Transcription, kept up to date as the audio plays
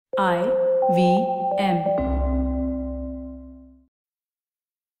IVM.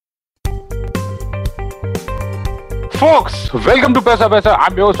 Folks, welcome to Paisa Paisa.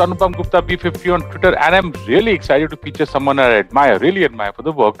 I'm your host Anupam Gupta B50 on Twitter, and I'm really excited to feature someone I really admire for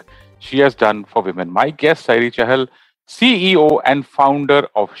the work she has done for women. My guest, Sairi Chahal, CEO and founder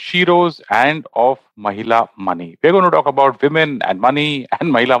of Sheroes and of Mahila Money. We're going to talk about women and money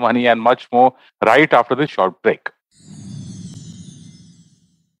and Mahila Money and much more right after this short break.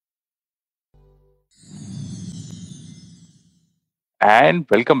 And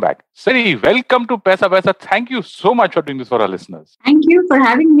welcome back. Sari, welcome to Paisa Paisa. Thank you so much for doing this for our listeners. Thank you for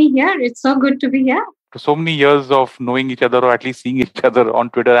having me here. It's so good to be here. To so many years of knowing each other or at least seeing each other on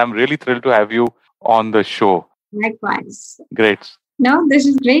Twitter, I'm really thrilled to have you on the show. Likewise. Great. No, this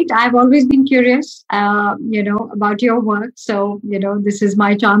is great. I've always been curious, about your work. So, this is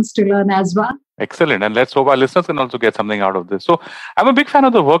my chance to learn as well. Excellent. And let's hope our listeners can also get something out of this. So I'm a big fan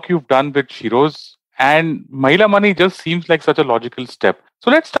of the work you've done with Sheroes, and Mahila Money just seems like such a logical step.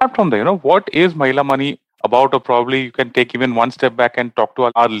 So let's start from there. What is Mahila Money about? Or probably you can take even one step back and talk to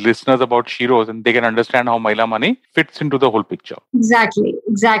our listeners about Sheroes, and they can understand how Mahila Money fits into the whole picture. Exactly.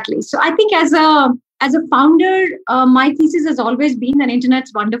 So I think as a founder, my thesis has always been that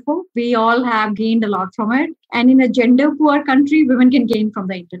internet's wonderful. We all have gained a lot from it. And in a gender poor country, women can gain from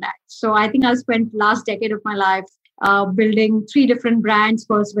the internet. So I think I spent last decade of my life building 3 different brands,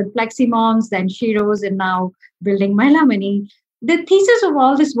 first with Fleximoms, then Sheroes, and now building Mahila Money. The thesis of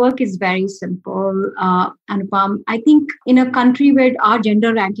all this work is very simple, Anupam. I think in a country where our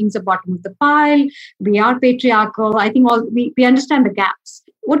gender rankings are bottom of the pile, we are patriarchal. I think we understand the gaps.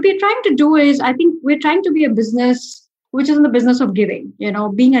 What we're trying to do is, I think we're trying to be a business which is in the business of giving,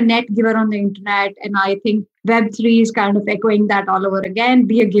 being a net giver on the internet. And I think Web3 is kind of echoing that all over again,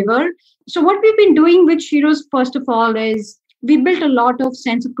 be a giver. So what we've been doing with Sheroes, first of all, is we built a lot of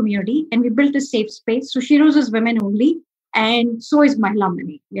sense of community and we built a safe space. So Sheroes is women only. And so is Mahila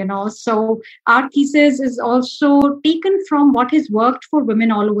Money, So our thesis is also taken from what has worked for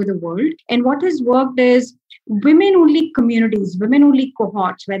women all over the world. And what has worked is women-only communities, women-only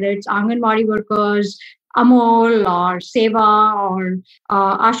cohorts, whether it's Anganwadi workers, Amol or Seva or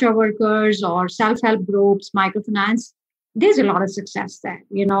Asha workers or self-help groups, microfinance. There's a lot of success there,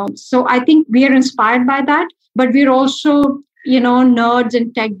 So I think we are inspired by that, but we're also nerds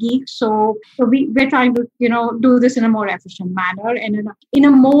and tech geeks. So we're trying to, do this in a more efficient manner and in a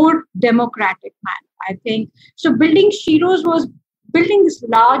more democratic manner, I think. So building Sheroes was building this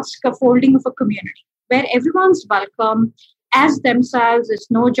large scaffolding of a community where everyone's welcome as themselves. It's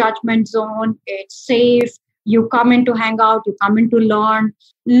no judgment zone. It's safe. You come in to hang out. You come in to learn.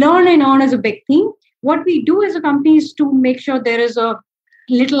 Learn and earn is a big thing. What we do as a company is to make sure there is a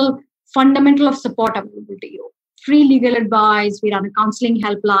little fundamental of support available to you. Free legal advice. We run a counseling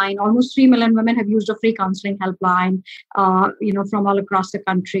helpline. Almost 3 million women have used a free counseling helpline, from all across the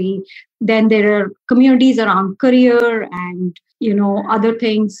country. Then there are communities around career and, other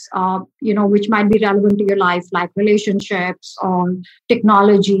things, which might be relevant to your life, like relationships or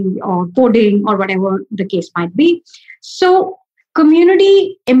technology or coding or whatever the case might be. So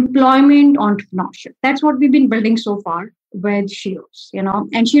community employment entrepreneurship. That's what we've been building so far with Sheroes,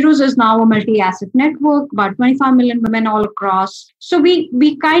 and Sheroes is now a multi-asset network, about 25 million women all across. So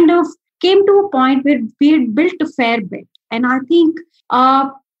we kind of came to a point where we had built a fair bit. And I think,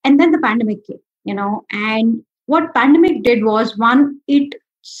 and then the pandemic came, and what pandemic did was, one, it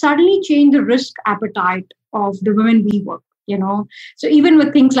suddenly changed the risk appetite of the women we work, So even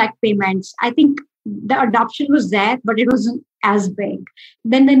with things like payments, I think the adoption was there, but it wasn't as big.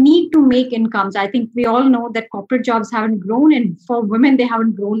 Then the need to make incomes. I think we all know that corporate jobs haven't grown, and for women, they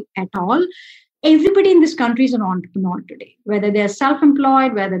haven't grown at all. Everybody in this country is an entrepreneur today, whether they're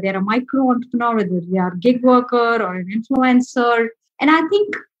self-employed, whether they're a micro entrepreneur, whether they are a gig worker or an influencer. And I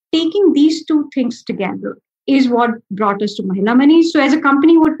think taking these 2 things together is what brought us to Mahila Money. So as a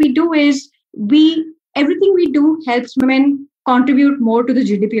company, what we do is everything we do helps women contribute more to the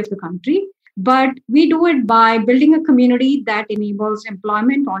GDP of the country. But we do it by building a community that enables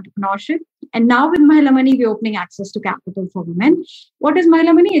employment, entrepreneurship. And now with Mahila Money, we're opening access to capital for women. What is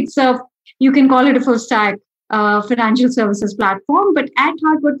Mahila Money? You can call it a full stack financial services platform. But at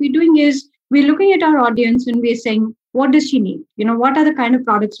heart, what we're doing is we're looking at our audience and we're saying, what does she need? What are the kind of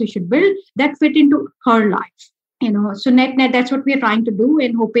products we should build that fit into her life? So net, that's what we're trying to do,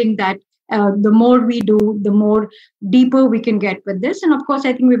 and hoping that the more we do, the more deeper we can get with this. And of course,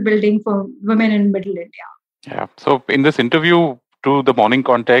 I think we're building for women in Middle India. Yeah. So in this interview, to the morning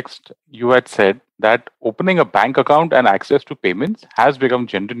context, you had said that opening a bank account and access to payments has become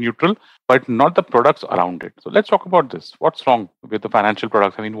gender neutral, but not the products around it. So let's talk about this. What's wrong with the financial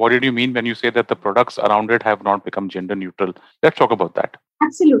products? I mean, what did you mean when you say that the products around it have not become gender neutral? Let's talk about that.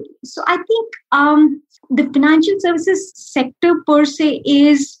 Absolutely. So I think the financial services sector per se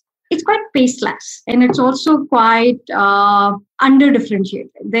it's quite paceless, and it's also quite under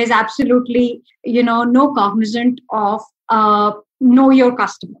differentiated. There's absolutely no cognizant of know your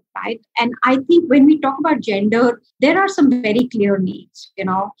customer, right? And I think when we talk about gender, there are some very clear needs.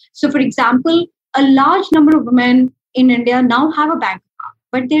 So for example, a large number of women in India now have a bank account,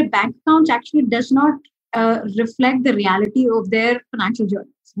 but their bank accounts actually does not reflect the reality of their financial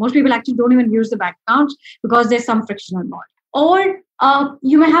journeys. Most people actually don't even use the bank accounts because there's some friction involved. Or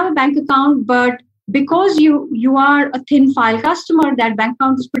you may have a bank account, but because you are a thin file customer, that bank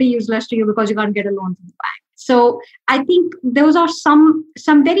account is pretty useless to you because you can't get a loan from the bank. So I think those are some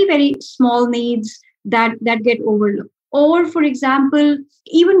very, very small needs that get overlooked. Or, for example,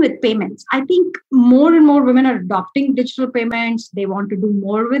 even with payments, I think more and more women are adopting digital payments. They want to do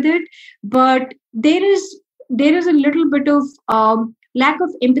more with it, but there is a little bit of lack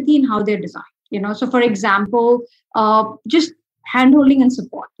of empathy in how they're designed. So for example, just handholding and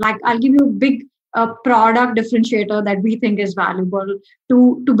support. Like, I'll give you a big product differentiator that we think is valuable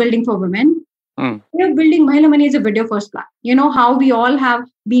to building for women. We're building Mahila Money as a video first plan. How we all have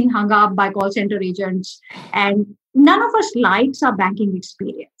been hung up by call center agents, and none of us likes our banking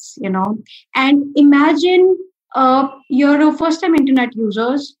experience, And imagine you're a first-time internet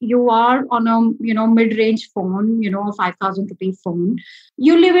users. You are on a mid-range phone, a 5,000 rupee phone.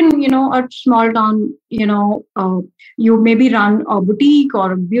 You live in a small town. You maybe run a boutique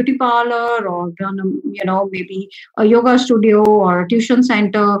or a beauty parlor, or run maybe a yoga studio or a tuition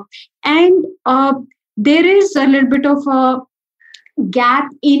center, and there is a little bit of a gap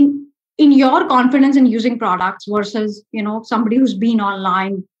in your confidence in using products versus somebody who's been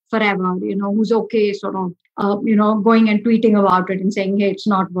online forever, who's okay sort of going and tweeting about it and saying, hey, it's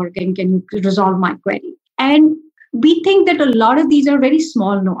not working, can you resolve my query? And we think that a lot of these are very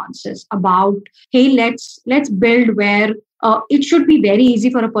small nuances about, hey, let's build where it should be very easy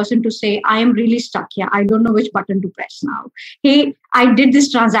for a person to say, I am really stuck here, I don't know which button to press now. Hey, I did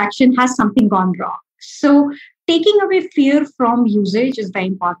this transaction, has something gone wrong? So taking away fear from usage is very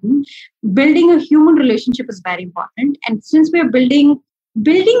important. Building a human relationship is very important. And since we're building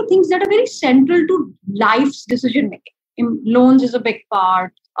things that are very central to life's decision making, loans is a big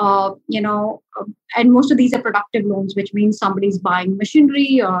part, and most of these are productive loans, which means somebody's buying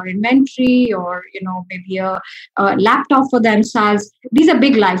machinery or inventory or maybe a laptop for themselves. These are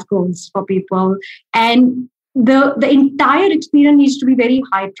big life goals for people, and the entire experience needs to be very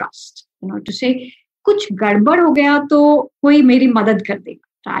high trust. To say, कुछ गड़बड़ हो गया तो कोई मेरी मदद कर देगा.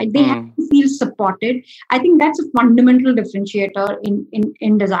 Right? They have to feel supported. I think that's a fundamental differentiator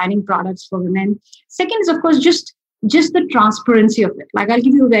in designing products for women. Second is, of course, just the transparency of it. Like, I'll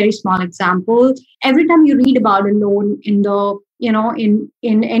give you a very small example. Every time you read about a loan in the,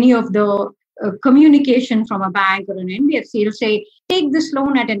 in any of the communication from a bank or an NBFC, it'll say, take this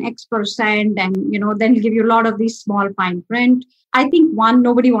loan at an X%, and, then it'll give you a lot of these small fine print. I think one,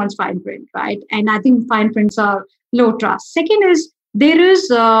 nobody wants fine print, right? And I think fine prints are low trust. Second is, there is,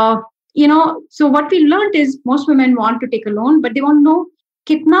 so what we learned is most women want to take a loan, but they want to know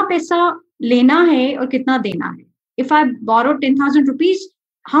kitna paisa lena hai or kitna dena hai. If I borrow 10,000 rupees,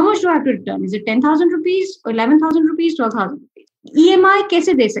 how much do I have to return? Is it 10,000 rupees or 11,000 rupees, 12,000 rupees? EMI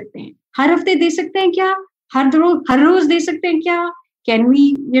कैसे दे सकते हैं? हर हफ्ते दे सकते हैं क्या? हर रोज दे सकते हैं क्या?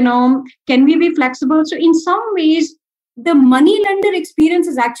 Can we be flexible? So in some ways, the money lender experience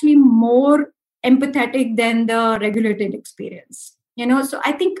is actually more empathetic than the regulated experience. So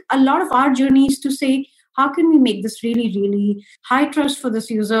I think a lot of our journey is to say, how can we make this really, really high trust for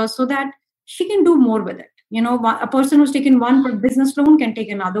this user so that she can do more with it? A person who's taken one business loan can take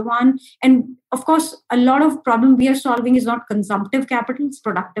another one. And of course, a lot of problem we are solving is not consumptive capital, it's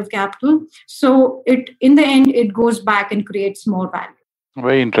productive capital. So in the end, it goes back and creates more value.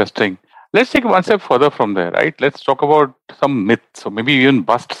 Very interesting. Let's take one step further from there, right? Let's talk about some myths, or maybe even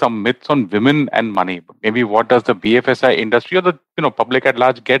bust some myths on women and money. Maybe what does the BFSI industry or the public at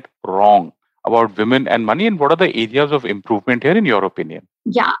large get wrong about women and money, and what are the areas of improvement here in your opinion?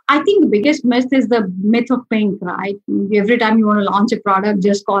 Yeah, I think the biggest myth is the myth of pink, right? Every time you want to launch a product,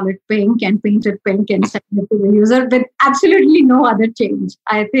 just call it pink and paint it pink and send it to the user with absolutely no other change.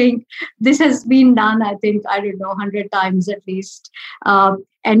 I think this has been done, 100 times at least.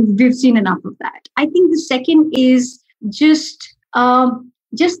 And we've seen enough of that. I think the second is just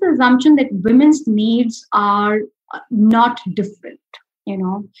the assumption that women's needs are not different,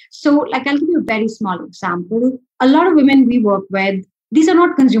 So like, I'll give you a very small example. A lot of women we work with, these are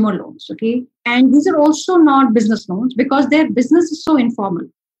not consumer loans, okay? And these are also not business loans because their business is so informal.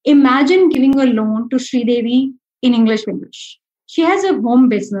 Imagine giving a loan to Sridevi in English. She has a home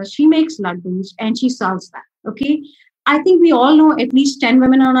business. She makes laddus and she sells that, okay? I think we all know at least 10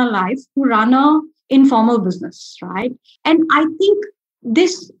 women in our life who run a informal business, right? And I think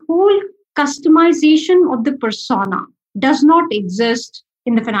this whole customization of the persona does not exist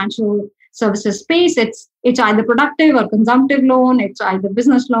in the financial services space. It's either productive or consumptive loan. It's either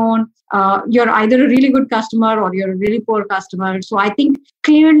business loan. You're either a really good customer or you're a really poor customer. So I think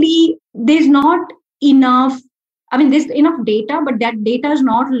clearly there's not enough. I mean, there's enough data, but that data is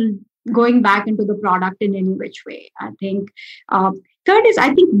not going back into the product in any which way. I think third is,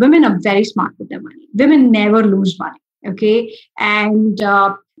 I think women are very smart with their money. Women never lose money. Okay. And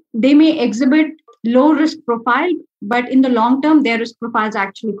they may exhibit low risk profile, but in the long term, their risk profile is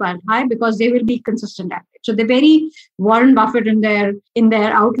actually quite high because they will be consistent at it. So they're very Warren Buffett in their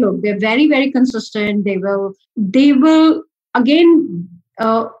outlook. They're very, very consistent. They will again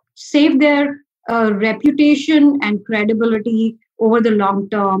save their reputation and credibility over the long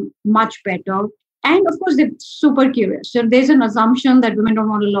term much better. And of course, they're super curious. So there's an assumption that women don't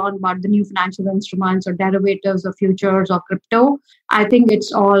want to learn about the new financial instruments or derivatives or futures or crypto. I think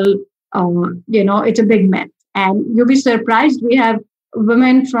it's all, it's a big myth. And you'll be surprised. We have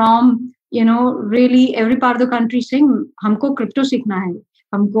women from, really every part of the country saying, "Humko crypto seekhna hai."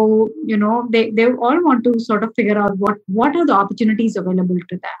 Humko, they all want to sort of figure out what are the opportunities available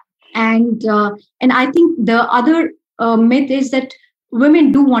to them. And I think the other myth is that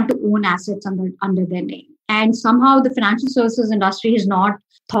women do want to own assets under their name. And somehow the financial services industry has not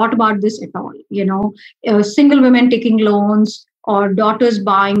thought about this at all. Single women taking loans or daughters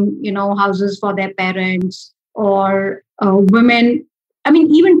buying, houses for their parents or women. I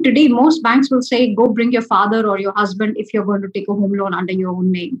mean, even today, most banks will say, go bring your father or your husband if you're going to take a home loan under your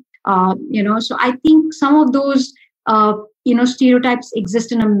own name. So I think some of those stereotypes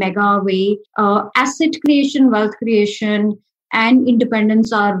exist in a mega way. Asset creation, wealth creation, and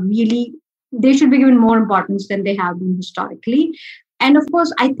independence are really, they should be given more importance than they have been historically. And of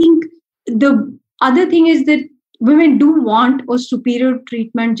course, I think the other thing is that women do want a superior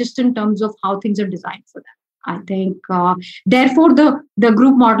treatment just in terms of how things are designed for them. I think, therefore, the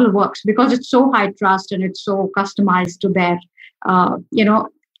group model works because it's so high trust and it's so customized to their,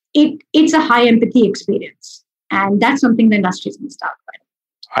 it's a high empathy experience. And that's something the industry is missed out by.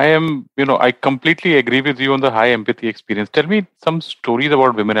 I completely agree with you on the high empathy experience. Tell me some stories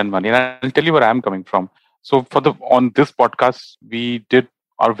about women and money, and I'll tell you where I'm coming from. So on this podcast, we did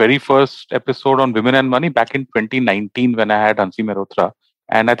our very first episode on women and money back in 2019 when I had Hansi Mehrotra.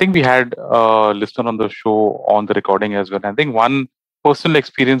 And I think we had a listener on the show on the recording as well. I think one personal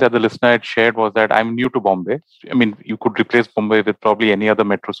experience that the listener had shared was that I'm new to Bombay. I mean, you could replace Bombay with probably any other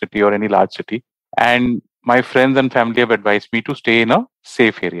metro city or any large city. And my friends and family have advised me to stay in a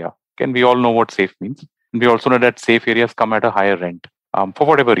safe area. And we all know what safe means. And we also know that safe areas come at a higher rent. For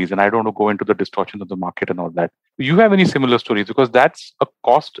whatever reason, I don't want to go into the distortions of the market and all that. Do you have any similar stories? Because that's a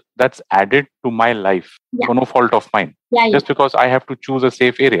cost that's added to my life for no fault of mine. Just because I have to choose a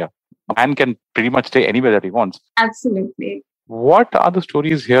safe area. A man can pretty much stay anywhere that he wants. Absolutely. What are the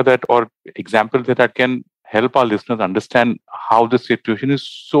stories here or examples that can help our listeners understand how the situation is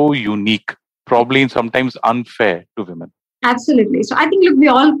so unique, probably sometimes unfair to women? Absolutely. So I think, look, we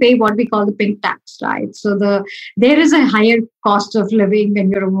all pay what we call the pink tax, right? So there is a higher cost of living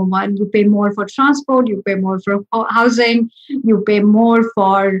when you're a woman. You pay more for transport, you pay more for housing, you pay more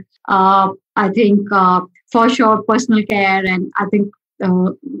for, for sure, personal care. And I think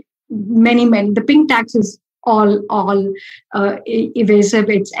many, the pink tax is all evasive.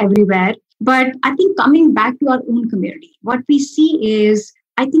 It's everywhere. But I think coming back to our own community, what we see is,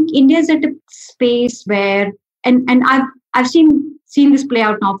 I think India is at a space where, and I've seen this play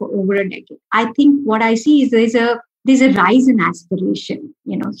out now for over a decade. I think what I see is there's a rise in aspiration,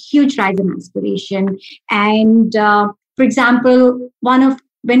 huge rise in aspiration. And for example, when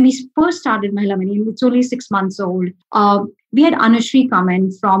we first started Mahila Money, it's only 6 months old. We had Anushri come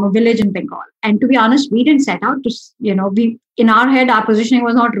in from a village in Bengal. And to be honest, we didn't set out to, in our head, our positioning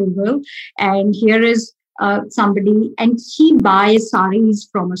was not rural. And here is somebody, and she buys saris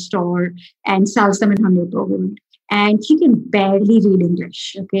from a store and sells them in her neighborhood. And she can barely read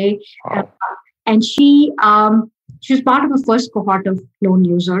English, okay? Wow. And she was part of a first cohort of loan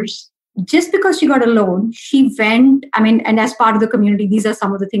users. just because she got a loan, she went, and as part of the community, these are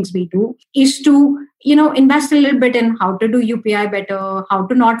some of the things we do, is to, invest a little bit in how to do UPI better, how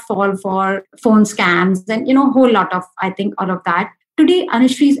to not fall for phone scams, and, a whole lot of, I think, all of that. Today,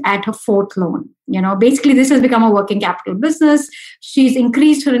 Anushree is at her fourth loan. Basically, this has become a working capital business. She's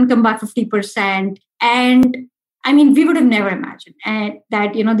increased her income by 50%. And we would have never imagined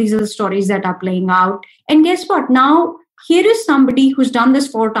that, these are the stories that are playing out. And guess what? Now, here is somebody who's done this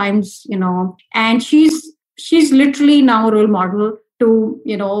 4 times, and she's literally now a role model to,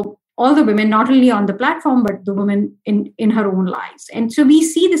 all the women, not only on the platform, but the women in her own lives. And so we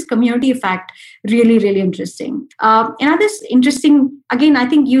see this community effect really, really interesting. Another interesting, again, I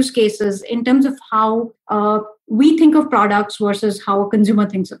think use cases in terms of how we think of products versus how a consumer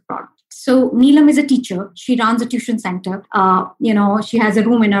thinks of products. So Neelam is a teacher. She runs a tuition center. She has a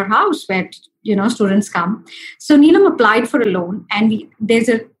room in her house where, students come. So Neelam applied for a loan, and there's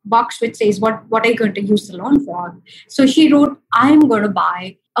a box which says, what are you going to use the loan for? So she wrote, I'm going to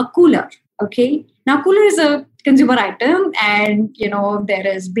buy a cooler. Okay. Now, cooler is a consumer item, and, there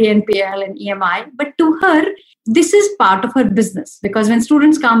is BNPL and EMI. But to her, this is part of her business, because when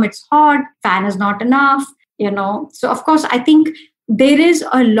students come, it's hot, fan is not enough, So, of course, I think there is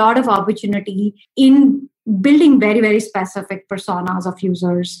a lot of opportunity in building very, very specific personas of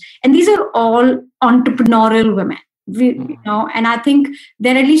users. And these are all entrepreneurial women. And I think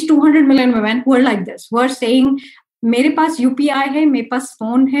there are at least 200 million women who are like this, who are saying, मेरे पास UPI है, मेरे पास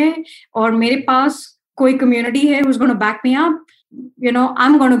phone है, और मेरे पास कोई community है who's going to back me up.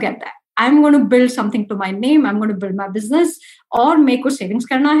 I'm going to get that. I'm going to build something to my name. I'm going to build my business. और मेरे को savings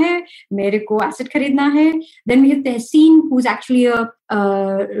करना है, मेरे को asset खरीदना है. Then we have Tehseen, who's actually a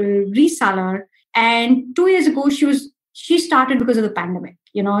reseller. And 2 years ago, she started because of the pandemic.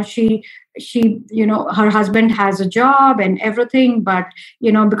 She her husband has a job and everything, but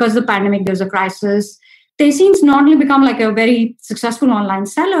because of the pandemic, there's a crisis. Tehseen's not only become like a very successful online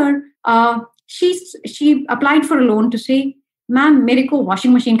seller. She applied for a loan to say, "Ma'am, मेरे को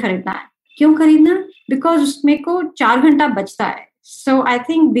washing machine खरीदना है." क्यों खरीदना? Because उसमें को 4 घंटा बचता है. So I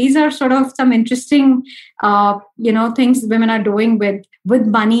think these are sort of some interesting, things women are doing with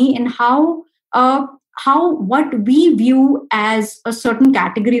money, and how what we view as a certain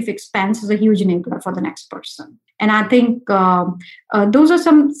category of expense is a huge enabler for the next person. And I think those are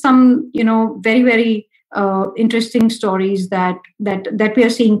some very, very interesting stories that we are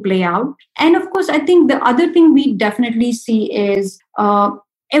seeing play out. And of course, I think the other thing we definitely see is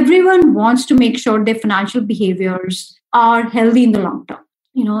everyone wants to make sure their financial behaviors are healthy in the long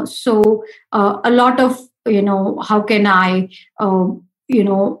term. So a lot of how can I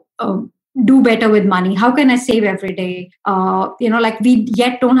do better with money? How can I save every day? Like we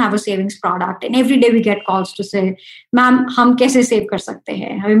yet don't have a savings product, and every day we get calls to say, "Ma'am, हम कैसे save कर सकते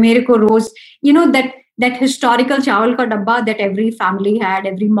हैं? हमें मेरे को रोज that historical chawal ka dabba that every family had,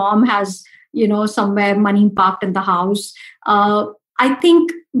 every mom has, somewhere money parked in the house." I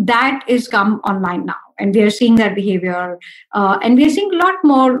think that is come online now, and we are seeing that behavior, and we are seeing a lot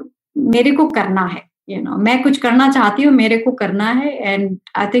more. मेरे को करना है. मैं कुछ करना चाहती हूँ, मेरे को करना है, and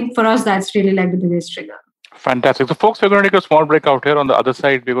I think for us that's really like the biggest trigger. Fantastic. So folks, we're going to take a small break out here. On the other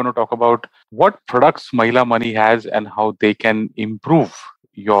side, we're going to talk about what products Mahila Money has and how they can improve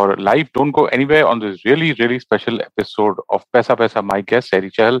your life. Don't go anywhere on this really, really special episode of Paisa Paisa. My guest,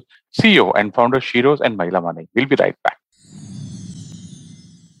 Sairi Chahal, CEO and founder, Sheroes and Mahila Money. We'll be right back.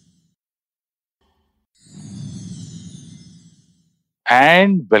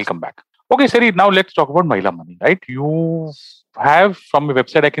 And welcome back. Okay, Sairi, now let's talk about Mahila Money, right? You have, from your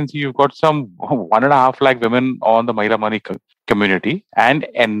website, I can see you've got some 1.5 lakh women on the Mahila Money community and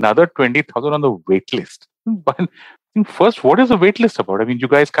another 20,000 on the wait list. But first, what is the wait list about? I mean, you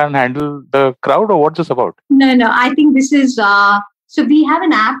guys can't handle the crowd, or what's this about? No. I think this is, so we have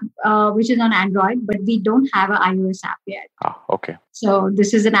an app which is on Android, but we don't have an iOS app yet. Okay. So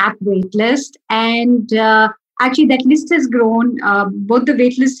this is an app wait list. And actually, that list has grown. Both the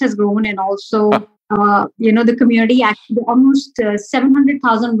wait list has grown, and also, the community. Actually, almost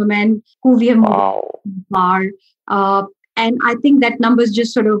 700,000 women who we have moved. And I think that number is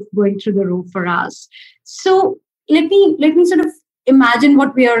just sort of going through the roof for us. So let me sort of imagine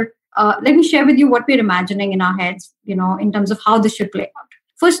what we are. Let me share with you what we're imagining in our heads. In terms of how this should play out.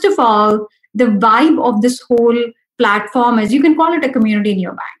 First of all, the vibe of this whole platform is, you can call it a community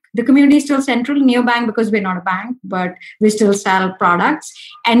neobank. The community is still central neobank because we're not a bank, but we still sell products.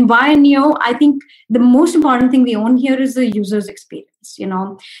 And why neo? I think the most important thing we own here is the user's experience.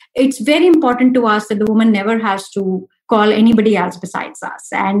 It's very important to us that the woman never has to call anybody else besides us.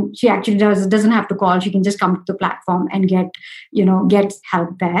 And she actually doesn't have to call. She can just come to the platform and get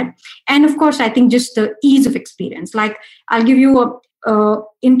help there. And of course, I think just the ease of experience. Like, I'll give you a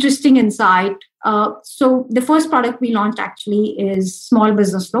interesting insight. So the first product we launched actually is small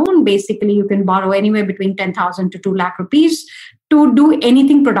business loan. Basically, you can borrow anywhere between 10,000 to 2 lakh rupees to do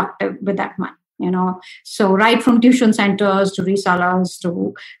anything productive with that money. So right from tuition centers to resellers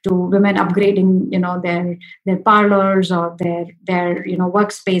to women upgrading, their parlors or their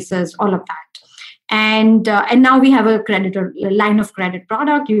workspaces, all of that. And now we have a line of credit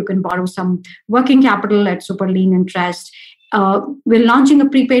product. You can borrow some working capital at super lean interest. We're launching a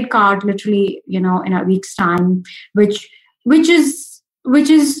prepaid card literally, in a week's time, which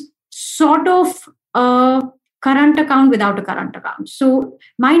is sort of a current account without a current account. So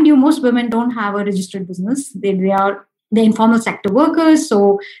mind you, most women don't have a registered business. They're informal sector workers.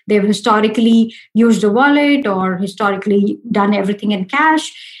 So they've historically used a wallet or historically done everything in cash.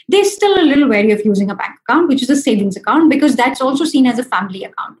 They're still a little wary of using a bank account, which is a savings account, because that's also seen as a family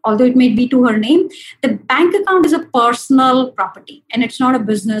account. Although it may be to her name, the bank account is a personal property and it's not a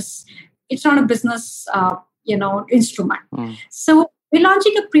business. It's not a business, instrument. So we're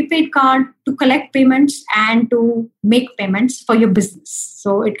launching a prepaid card to collect payments and to make payments for your business.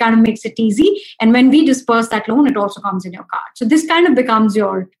 So it kind of makes it easy. And when we disperse that loan, it also comes in your card. So this kind of becomes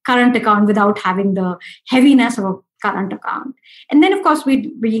your current account without having the heaviness of a current account. And then, of course,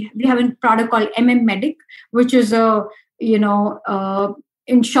 we have a product called MM-Medic, which is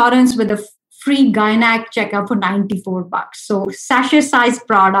insurance with a free gynec checkup for $94. So sachet-sized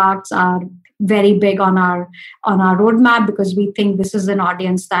products are very big on our roadmap, because we think this is an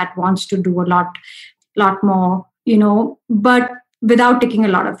audience that wants to do a lot more, but without taking a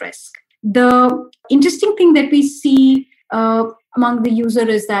lot of risk. The interesting thing that we see among the user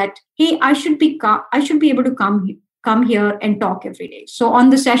is that, hey, I should be able to come here and talk every day. So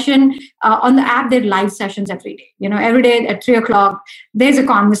on the session, on the app, there are live sessions every day. Every day at 3:00, there's a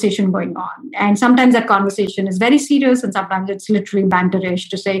conversation going on. And sometimes that conversation is very serious, and sometimes it's literally banterish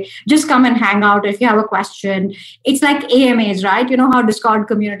to say, just come and hang out if you have a question. It's like AMAs, right? You know how Discord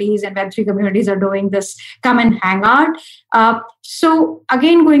communities and Web3 communities are doing this, come and hang out. So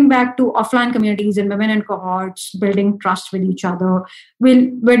again, going back to offline communities and women in cohorts, building trust with each other,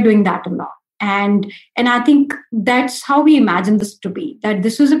 we're doing that a lot. And I think that's how we imagine this to be, that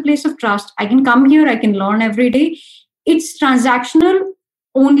this is a place of trust. I can come here, I can learn every day. It's transactional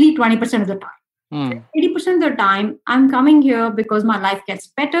only 20% of the time. 80% of the time, I'm coming here because my life gets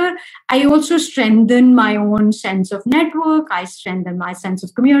better. I also strengthen my own sense of network. I strengthen my sense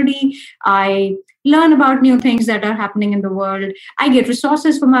of community. I learn about new things that are happening in the world. I get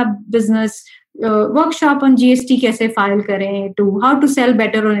resources for my business. Workshop on GST kaise file kare, to how to sell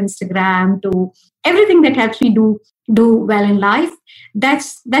better on Instagram, to everything that helps me do well in life.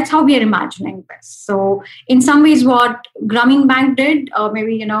 That's how we are imagining this. So in some ways, what Grameen Bank did,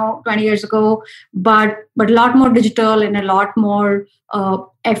 maybe 20 years ago, but a lot more digital and a lot more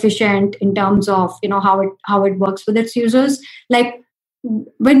efficient in terms of how it works with its users. Like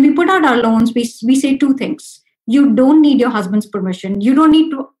when we put out our loans, we say two things. You don't need your husband's permission. You don't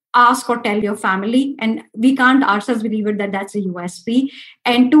need to ask or tell your family, and we can't ourselves believe it that that's a USP.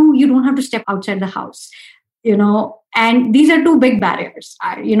 And two, you don't have to step outside the house, and these are two big barriers.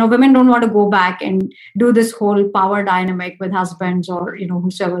 Women don't want to go back and do this whole power dynamic with husbands or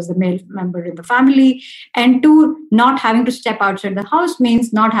whoever is the male member in the family. And two, not having to step outside the house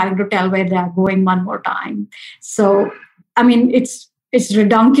means not having to tell where they are going one more time. So I mean, it's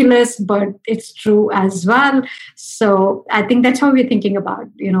ridiculous, but it's true as well. So I think that's how we're thinking about,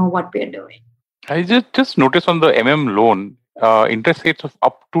 what we're doing. I just noticed on the MM loan, interest rates of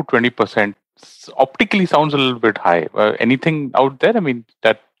up to 20% optically sounds a little bit high. Anything out there,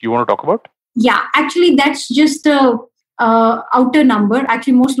 that you want to talk about? Yeah, actually, that's just the outer number.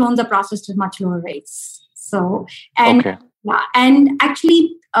 Actually, most loans are processed at much lower rates. So, okay. Yeah, and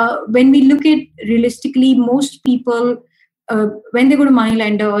actually, when we look at realistically, most people, when they go to money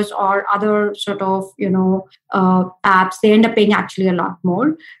lenders or other sort of, apps, they end up paying actually a lot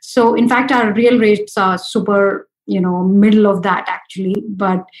more. So in fact, our real rates are super, middle of that actually.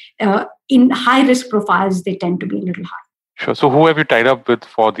 But in high risk profiles, they tend to be a little high. Sure. So who have you tied up with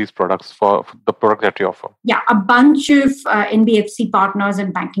for these products, for the product that you offer? Yeah, a bunch of NBFC partners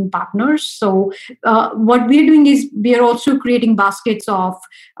and banking partners. So what we're doing is we're also creating baskets of,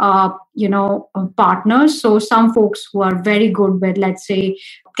 partners. So some folks who are very good with, let's say,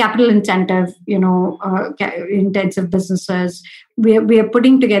 capital intensive, intensive businesses. We are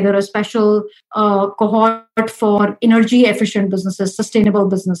putting together a special cohort for energy efficient businesses, sustainable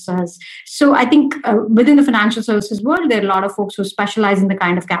businesses. So I think within the financial services world, there are a lot of folks who specialize in the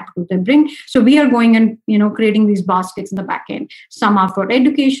kind of capital they bring. So we are going and creating these baskets in the back end. Some are for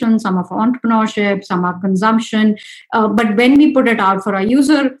education, some are for entrepreneurship, some are consumption. But when we put it out for our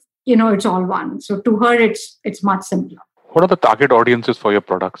user, it's all one. So to her, it's much simpler. What are the target audiences for your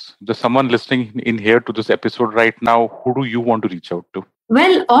products? There's someone listening in here to this episode right now. Who do you want to reach out to?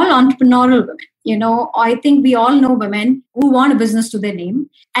 Well, all entrepreneurial women. I think we all know women who want a business to their name.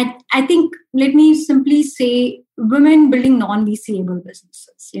 I think, let me simply say, women building non-VC-able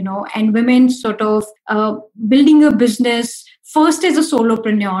businesses, and women sort of building a business first as a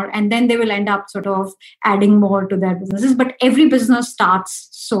solopreneur, and then they will end up sort of adding more to their businesses. But every business starts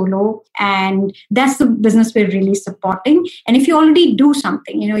solo, and that's the business we're really supporting. And if you already do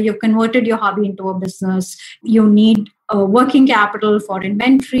something, you've converted your hobby into a business, you need working capital for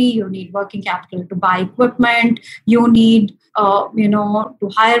inventory, you need working capital to buy equipment, you need to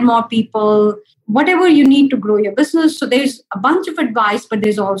hire more people, whatever you need to grow your business. So there's a bunch of advice, but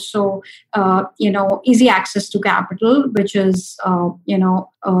there's also, easy access to capital, which is,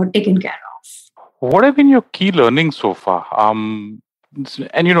 taken care of. What have been your key learnings so far? And,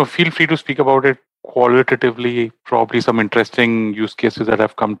 feel free to speak about it qualitatively, probably some interesting use cases that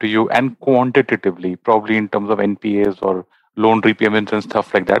have come to you, and quantitatively, probably in terms of NPAs or loan repayments and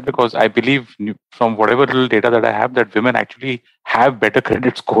stuff like that, because I believe from whatever little data that I have, that women actually have better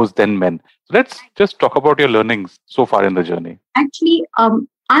credit scores than men. So let's just talk about your learnings so far in the journey. Actually,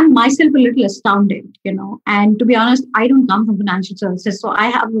 I'm myself a little astounded, and to be honest, I don't come from financial services, so I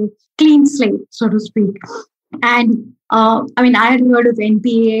have a clean slate, so to speak. And I had heard of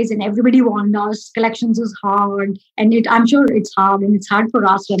NPAs and everybody warned us, collections is hard, and I'm sure it's hard, and it's hard for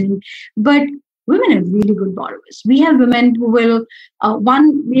us women, but women are really good borrowers. We have women who will,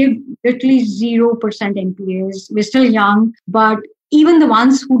 we have literally 0% NPAs. We're still young, but even the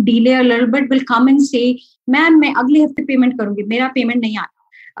ones who delay a little bit will come and say, ma'am, मैं अगले हफ्ते payment करूँगी, मेरा payment नहीं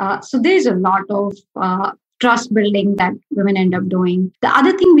आया. So there's a lot of trust building that women end up doing. The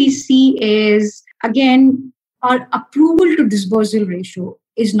other thing we see is, again, our approval to disbursal ratio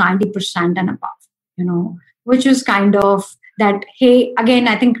is 90% and above, which is kind of that, hey, again,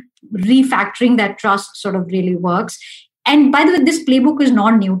 I think refactoring that trust sort of really works. And by the way, this playbook is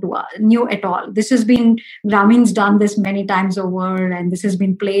not new at all. This has been, Grameen's done this many times over, and this has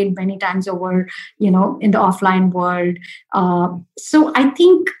been played many times over, in the offline world. So I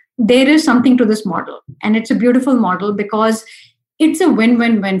think there is something to this model, and it's a beautiful model because it's a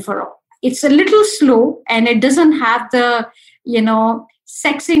win-win-win for all. It's a little slow, and it doesn't have the,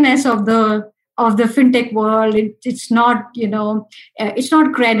 sexiness of the fintech world. It's not, it's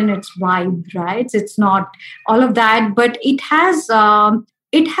not cred in its vibe, right? It's not all of that, but it has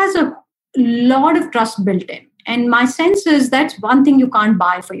a lot of trust built in. And my sense is that's one thing you can't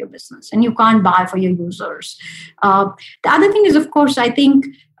buy for your business, and you can't buy for your users. The other thing is, of course, I think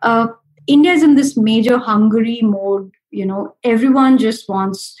India is in this major Hungary mode. Everyone just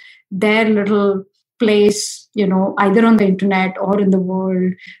wants their little place, either on the internet or in the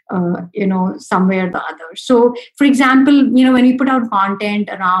world, somewhere or the other. So, for example, when we put out content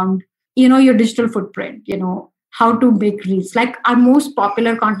around, your digital footprint, how to make reels. Like our most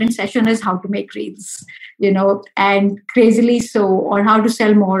popular content session is how to make reels, and crazily so, or how to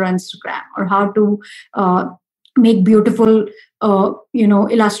sell more on Instagram, or how to make beautiful,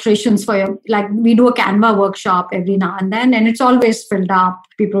 illustrations for your, like we do a Canva workshop every now and then, and it's always filled up.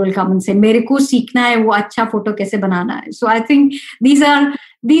 People will come and say, "Mere ko seekhna hai wo acha photo kaise banana hai." So I think these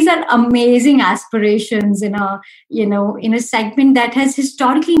are amazing aspirations in a segment that has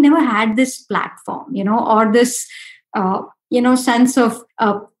historically never had this platform, or this, sense of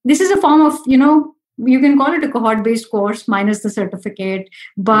this is a form of, you can call it a cohort-based course minus the certificate,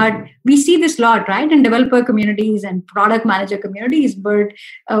 but we see this a lot, right, in developer communities and product manager communities, but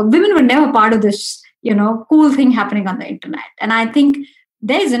women were never part of this, cool thing happening on the internet. And I think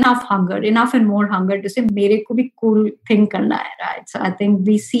there's enough and more hunger to say, mere ko bhi cool thing karna hai, right? So I think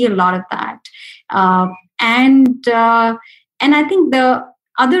we see a lot of that. And I think the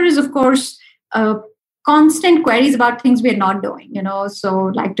other is, of course, constant queries about things we're not doing, so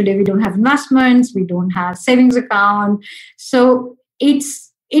like today we don't have investments, we don't have savings account. So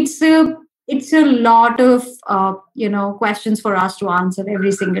it's a lot of, questions for us to answer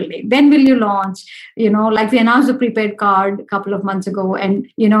every single day. When will you launch? Like we announced the prepaid card a couple of months ago, and,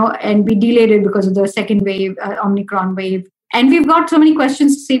 and we delayed it because of the second wave, Omicron wave. And we've got so many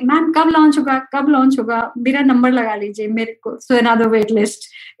questions to say, man, kab launch hoga, mera number laga lijiye, mere ko. So another wait list,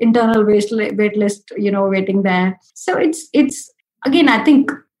 internal wait list, waiting there. So it's again, I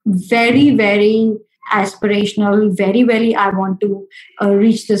think very, very aspirational, very, very, I want to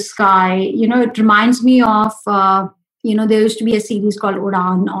reach the sky. It reminds me of, there used to be a series called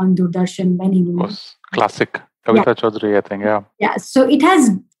Udaan on Doordarshan many years. Classic. Kavita Chaudhary, I think, yeah. Yeah, so it has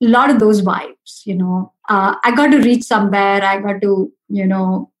a lot of those vibes, I got to reach somewhere. I got to,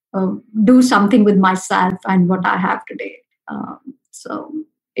 do something with myself and what I have today. So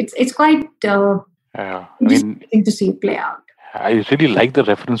it's quite interesting to see it play out. I really like the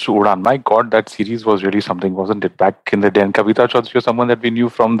reference to Udaan. My God, that series was really something, wasn't it? Back in the day. And Kavita Chaudhary was someone that we knew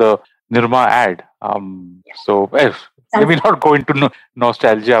from the Nirma ad. So, maybe not go into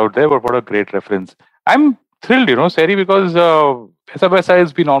nostalgia out there, but what a great reference. I'm thrilled, Sari, because Paisa Vaisa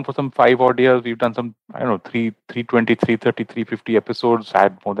has been on for some 5 odd years. We've done some, 320, 330, 350 episodes,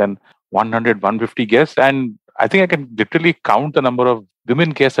 had more than 100, 150 guests. And I think I can literally count the number of women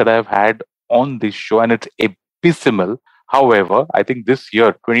guests that I've had on this show, and it's abysmal. However, I think this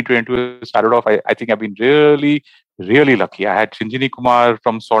year, 2022, started off, I think I've been really, really lucky. I had Shinjini Kumar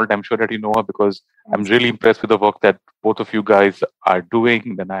from Salt. I'm sure that you know her because I'm really impressed with the work that both of you guys are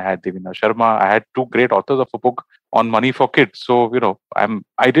doing. Then I had Devina Sharma. I had 2 great authors of a book on money for kids. So,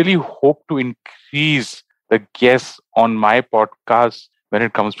 I really hope to increase the guests on my podcast when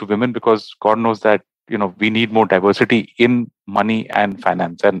it comes to women, because God knows that, we need more diversity in money and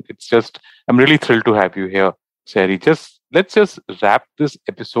finance. And I'm really thrilled to have you here, Sari. Let's just wrap this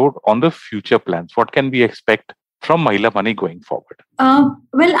episode on the future plans. What can we expect from Mahila Money going forward?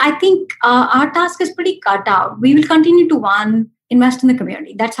 Well, I think our task is pretty cut out. We will continue to invest in the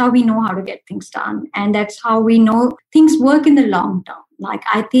community. That's how we know how to get things done. And that's how we know things work in the long term. Like,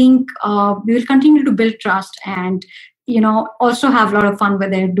 I think we will continue to build trust and, also have a lot of fun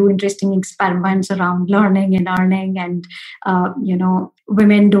with it, do interesting experiments around learning and earning and,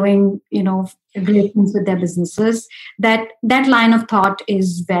 women doing, great things with their businesses. That line of thought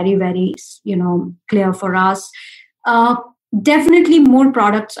is very, very, clear for us. Definitely more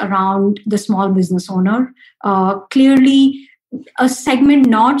products around the small business owner. Clearly, a segment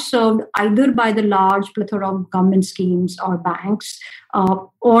not served either by the large plethora of government schemes or banks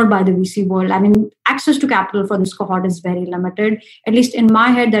or by the VC world. I mean, access to capital for this cohort is very limited. At least in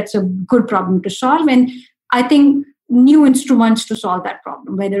my head, that's a good problem to solve. And I think new instruments to solve that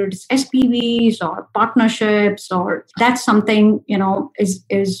problem, whether it's SPVs or partnerships, or that's something,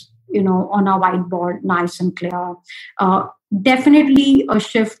 is on our whiteboard, nice and clear. Definitely a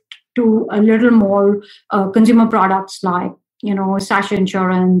shift to a little more consumer products like, Sasha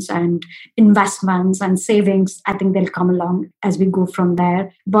insurance and investments and savings. I think they'll come along as we go from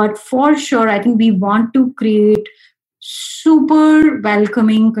there. But for sure, I think we want to create super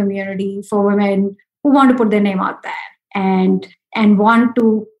welcoming community for women who want to put their name out there and want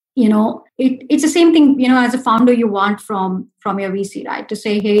to, it's the same thing, as a founder, you want from your VC, right? To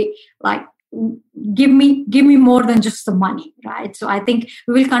say, hey, like, give me more than just the money, right? So I think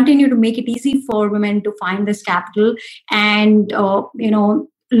we will continue to make it easy for women to find this capital, and a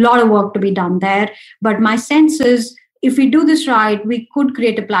lot of work to be done there. But my sense is, if we do this right, we could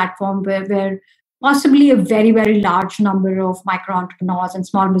create a platform where possibly a very, very large number of micro entrepreneurs and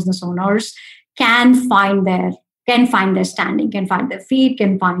small business owners can find their standing, can find their feet,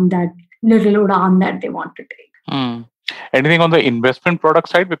 can find that little udaan that they want to take. Anything on the investment product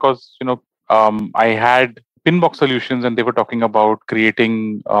side? Because I had Pinbox Solutions, and they were talking about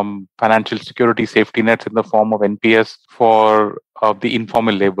creating financial security safety nets in the form of NPS for the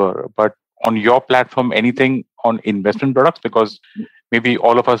informal labor. But on your platform, anything on investment products? Because maybe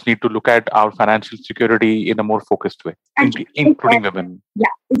all of us need to look at our financial security in a more focused way, including women. Yeah,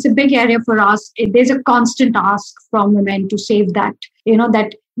 it's a big area for us. There's a constant ask from women to save that,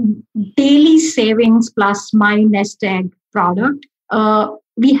 that daily savings plus my nest egg product.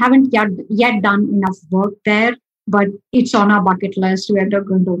 We haven't yet done enough work there, but it's on our bucket list. We are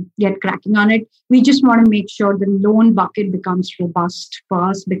going to get cracking on it. We just want to make sure the loan bucket becomes robust for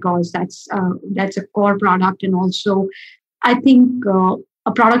us, because that's a core product, and also I think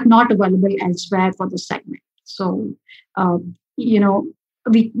a product not available elsewhere for the segment. So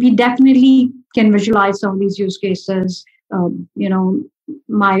we definitely can visualize some of these use cases.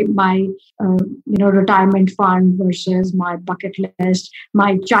 My retirement fund versus my bucket list,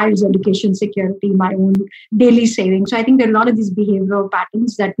 my child's education security, my own daily savings. So I think there are a lot of these behavioral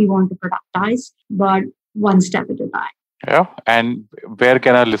patterns that we want to productize, but one step at a time. Yeah. And where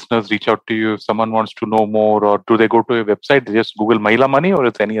can our listeners reach out to you if someone wants to know more, or do they go to your website? They just Google Mahila Money, or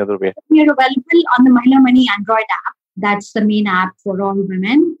it's any other way? We are available on the Mahila Money Android app. That's the main app for all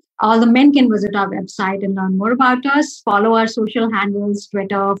women. All the men can visit our website and learn more about us. Follow our social handles,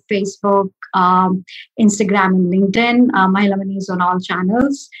 Twitter, Facebook, Instagram, and LinkedIn. Mahila Money is on all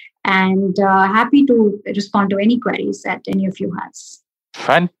channels. And happy to respond to any queries that any of you has.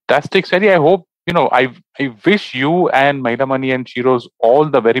 Fantastic, Sari. I hope, I wish you and Mahila Money and Sheroes all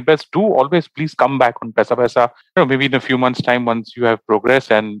the very best. Do always please come back on Paisa Vaisa, maybe in a few months' time once you have progress.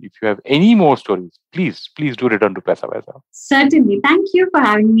 And if you have any more stories, please do return to Paisa Vaisa. Certainly. Thank you for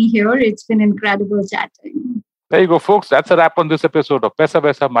having me here. It's been incredible chatting. There you go, folks. That's a wrap on this episode of Paisa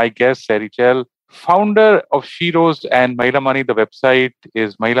Vaisa. My guest, Sari Chahal, founder of Sheroes and Mahila Money. The website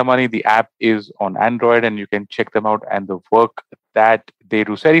is Mahila Money. The app is on Android and you can check them out and the work that they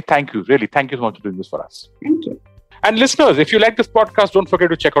do. Sari, thank you. Really, thank you so much for doing this for us. Thank you. And listeners, if you like this podcast, don't forget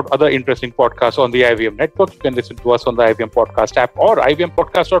to check out other interesting podcasts on the IVM network. You can listen to us on the IVM Podcast app or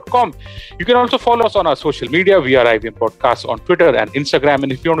ivmpodcast.com. You can also follow us on our social media. We are IVM Podcasts on Twitter and Instagram.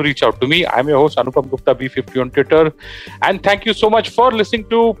 And if you want to reach out to me, I'm your host, Anupam Gupta, B50 on Twitter. And thank you so much for listening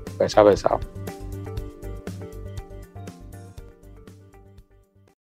to Paisa Vaisa.